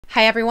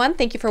Hi everyone,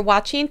 thank you for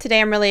watching.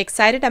 Today I'm really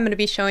excited. I'm going to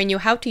be showing you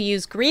how to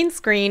use green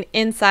screen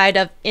inside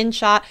of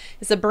InShot.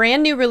 It's a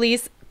brand new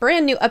release,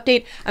 brand new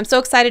update. I'm so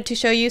excited to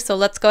show you, so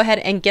let's go ahead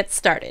and get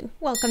started.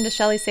 Welcome to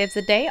Shelly Saves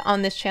the Day.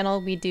 On this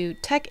channel we do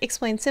tech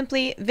explained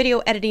simply, video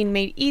editing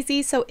made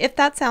easy, so if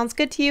that sounds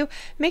good to you,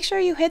 make sure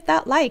you hit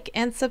that like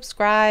and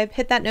subscribe,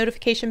 hit that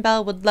notification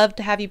bell. Would love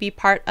to have you be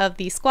part of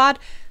the squad.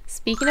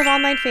 Speaking of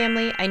online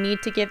family, I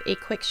need to give a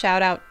quick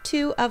shout out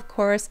to, of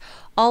course,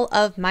 all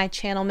of my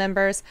channel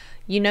members.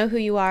 You know who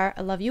you are.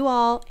 I love you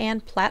all,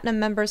 and platinum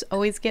members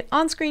always get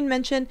on-screen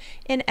mention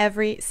in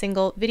every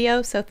single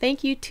video. So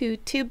thank you to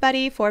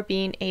TubeBuddy for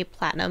being a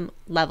platinum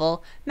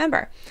level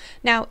member.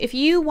 Now, if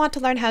you want to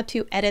learn how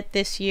to edit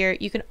this year,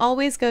 you can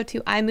always go to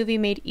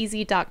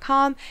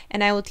iMovieMadeEasy.com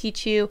and I will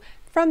teach you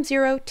from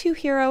zero to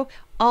hero,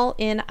 all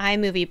in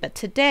iMovie. But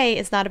today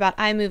is not about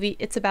iMovie,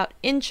 it's about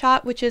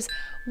InShot, which is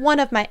one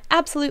of my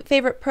absolute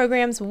favorite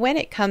programs when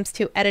it comes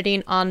to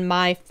editing on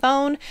my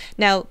phone.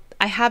 Now,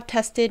 I have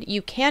tested,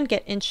 you can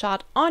get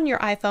InShot on your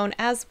iPhone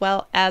as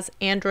well as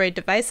Android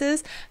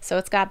devices, so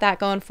it's got that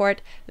going for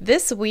it.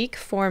 This week,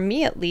 for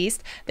me at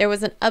least, there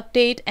was an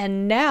update,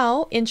 and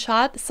now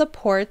InShot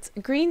supports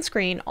green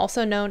screen,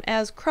 also known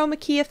as chroma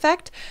key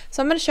effect.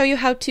 So I'm going to show you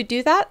how to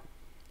do that,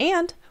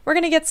 and we're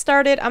going to get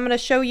started. I'm going to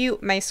show you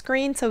my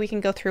screen so we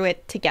can go through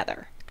it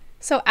together.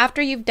 So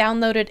after you've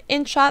downloaded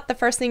InShot, the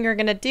first thing you're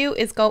going to do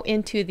is go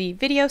into the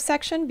video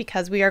section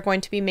because we are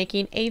going to be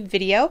making a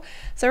video.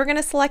 So we're going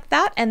to select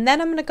that, and then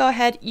I'm going to go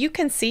ahead. You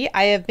can see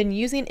I have been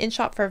using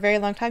InShot for a very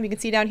long time. You can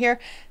see down here,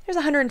 there's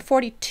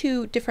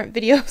 142 different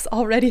videos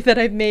already that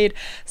I've made.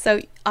 So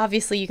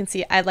obviously you can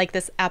see I like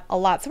this app a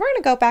lot. So we're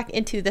going to go back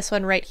into this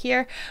one right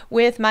here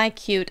with my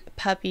cute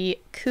puppy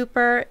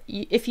Cooper.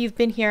 If you've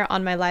been here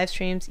on my live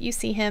streams, you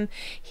see him.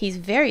 He's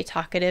very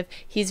talkative.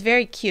 He's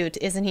very cute,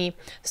 isn't he?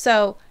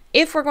 So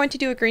if we're going to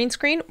do a green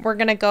screen, we're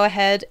going to go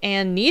ahead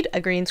and need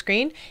a green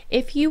screen.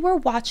 If you were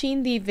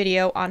watching the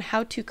video on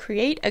how to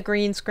create a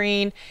green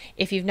screen,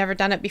 if you've never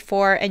done it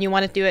before and you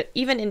want to do it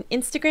even in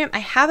Instagram, I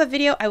have a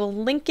video. I will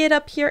link it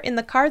up here in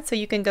the card so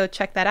you can go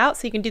check that out.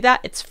 So you can do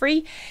that. It's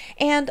free.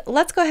 And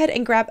let's go ahead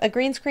and grab a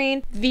green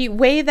screen. The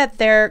way that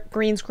their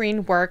green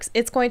screen works,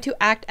 it's going to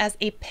act as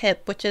a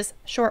PIP, which is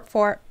short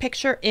for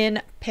picture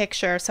in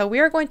picture. So we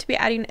are going to be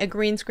adding a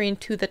green screen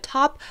to the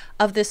top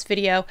of this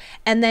video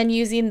and then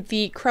using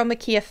the chroma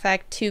key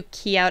effect to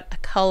key out a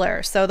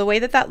color. So the way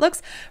that that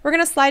looks, we're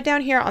going to slide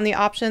down here on the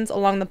options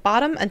along the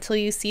bottom until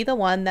you see the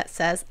one that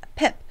says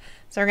PIP.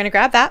 So we're going to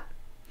grab that,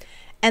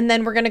 and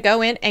then we're going to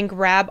go in and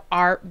grab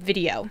our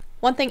video.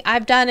 One thing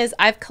I've done is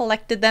I've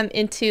collected them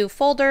into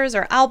folders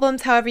or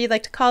albums, however you'd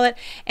like to call it,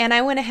 and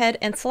I went ahead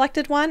and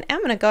selected one. I'm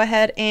going to go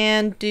ahead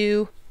and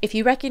do, if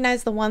you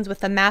recognize the ones with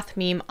the math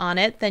meme on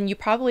it, then you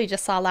probably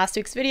just saw last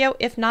week's video.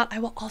 If not, I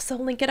will also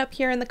link it up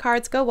here in the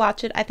cards. Go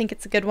watch it. I think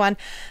it's a good one.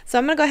 So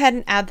I'm going to go ahead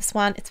and add this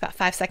one. It's about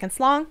 5 seconds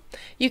long.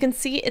 You can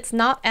see it's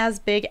not as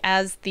big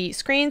as the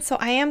screen, so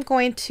I am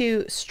going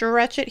to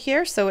stretch it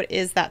here so it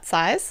is that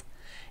size.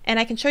 And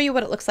I can show you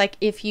what it looks like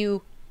if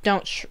you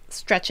don't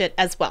stretch it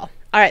as well.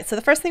 All right, so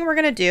the first thing we're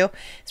going to do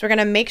is we're going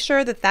to make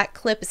sure that that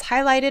clip is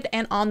highlighted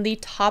and on the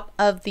top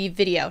of the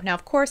video. Now,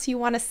 of course, you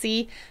want to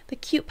see the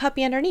cute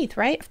puppy underneath,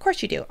 right? Of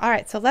course you do. All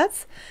right, so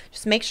let's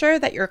just make sure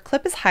that your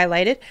clip is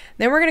highlighted.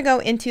 Then we're going to go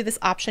into this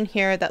option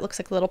here that looks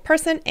like a little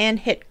person and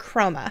hit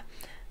chroma.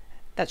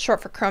 That's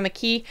short for chroma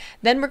key.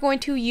 Then we're going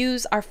to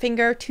use our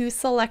finger to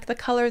select the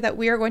color that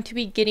we are going to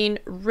be getting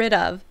rid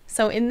of.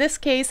 So in this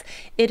case,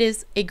 it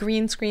is a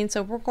green screen.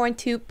 So we're going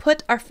to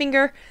put our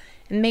finger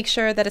and make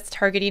sure that it's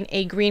targeting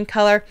a green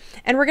color,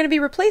 and we're going to be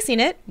replacing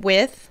it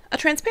with a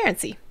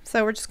transparency.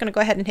 So we're just going to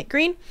go ahead and hit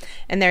green,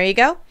 and there you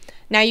go.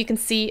 Now you can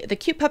see the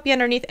cute puppy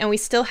underneath, and we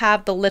still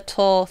have the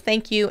little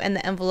thank you and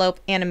the envelope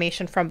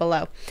animation from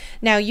below.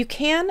 Now you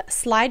can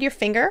slide your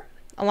finger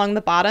along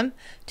the bottom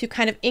to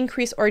kind of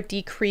increase or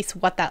decrease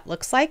what that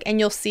looks like, and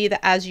you'll see that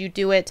as you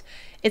do it,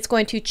 it's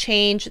going to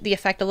change the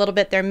effect a little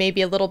bit. There may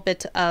be a little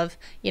bit of,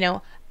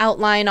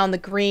 outline on the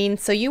green.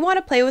 So you want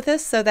to play with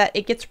this so that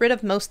it gets rid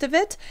of most of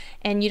it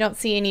and you don't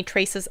see any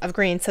traces of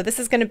green. So this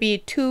is going to be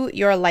to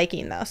your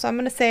liking though. So I'm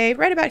going to say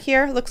right about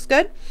here, looks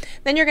good.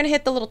 Then you're going to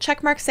hit the little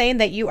check mark saying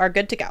that you are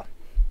good to go.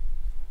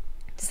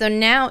 So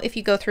now if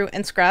you go through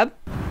and scrub,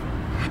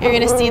 you're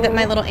going to see that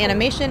my little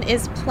animation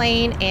is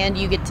playing and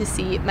you get to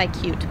see my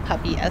cute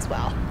puppy as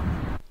well.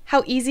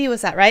 How easy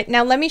was that, right?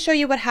 Now let me show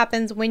you what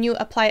happens when you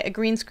apply a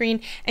green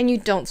screen and you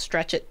don't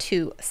stretch it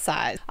to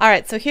size. All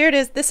right, so here it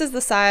is. This is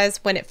the size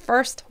when it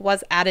first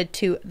was added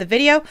to the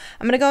video.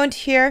 I'm gonna go into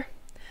here,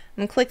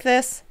 I'm gonna click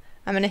this,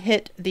 I'm gonna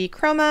hit the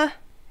chroma,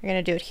 you're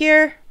gonna do it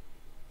here.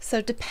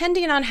 So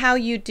depending on how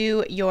you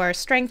do your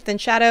strength and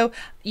shadow,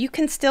 you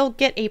can still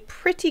get a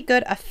pretty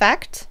good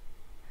effect.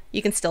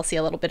 You can still see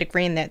a little bit of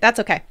green there, that's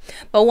okay.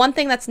 But one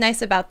thing that's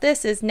nice about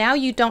this is now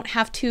you don't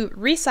have to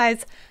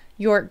resize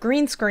your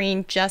green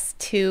screen just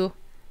to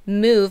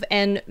move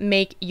and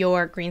make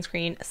your green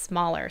screen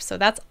smaller. So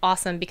that's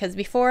awesome, because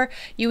before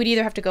you would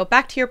either have to go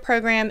back to your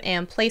program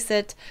and place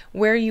it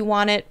where you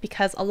want it,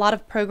 because a lot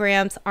of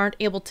programs aren't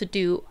able to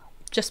do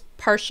just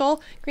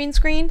partial green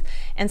screen,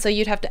 and so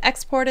you'd have to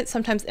export it,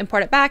 sometimes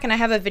import it back, and I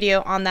have a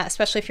video on that,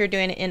 especially if you're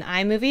doing it in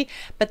iMovie,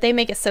 but they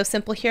make it so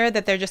simple here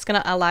that they're just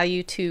going to allow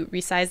you to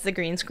resize the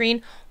green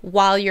screen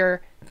while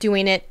you're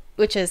doing it,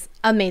 which is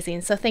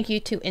amazing. So thank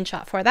you to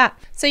InShot for that.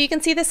 So you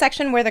can see the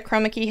section where the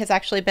chroma key has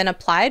actually been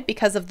applied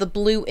because of the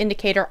blue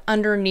indicator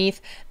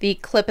underneath the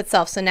clip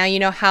itself. So now you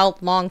know how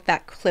long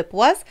that clip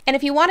was. And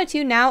if you wanted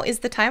to, now is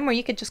the time where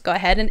you could just go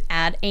ahead and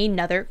add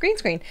another green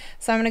screen.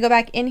 So I'm going to go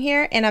back in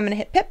here and I'm going to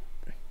hit pip.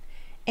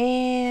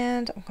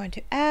 And I'm going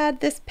to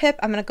add this pip.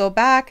 I'm going to go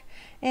back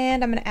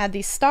and I'm going to add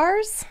these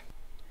stars.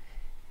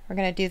 We're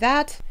going to do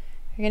that.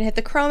 You're going to hit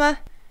the chroma,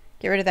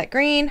 get rid of that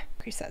green,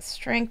 increase that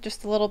strength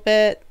just a little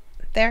bit.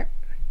 There.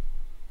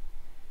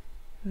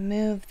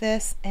 Move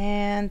this,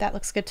 and that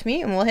looks good to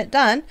me, and we'll hit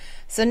done.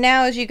 So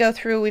now as you go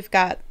through, we've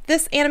got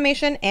this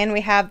animation and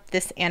we have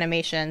this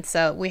animation.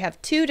 So we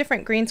have two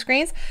different green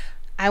screens.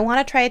 I want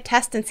to try a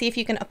test and see if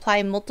you can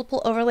apply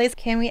multiple overlays.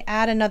 Can we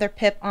add another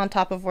pip on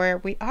top of where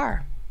we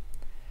are?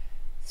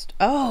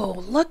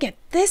 Oh, look at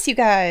this, you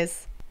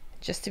guys.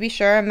 Just to be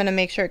sure, I'm going to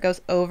make sure it goes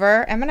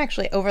over. I'm going to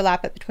actually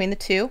overlap it between the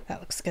two.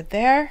 That looks good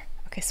there.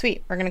 Okay,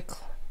 sweet. We're going to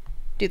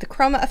do the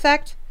chroma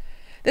effect.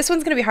 This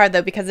one's going to be hard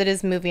though because it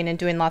is moving and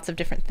doing lots of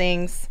different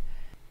things.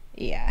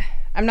 Yeah,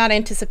 I'm not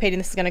anticipating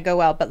this is going to go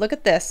well, but look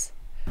at this.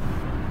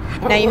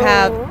 Now you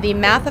have the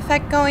math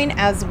effect going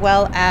as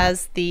well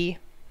as the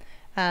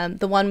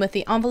one with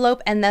the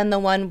envelope and then the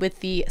one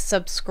with the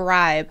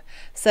subscribe.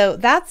 So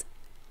that's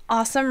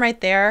awesome right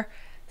there.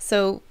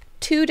 So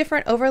two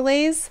different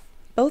overlays,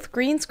 both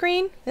green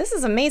screen. This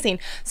is amazing.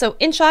 So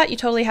InShot, you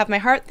totally have my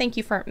heart. Thank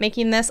you for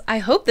making this. I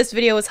hope this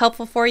video was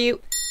helpful for you.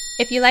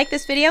 If you like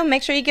this video,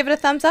 make sure you give it a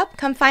thumbs up.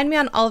 Come find me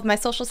on all of my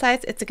social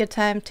sites. It's a good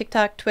time.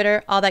 TikTok,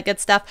 Twitter, all that good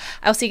stuff.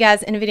 I will see you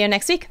guys in a video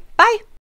next week. Bye!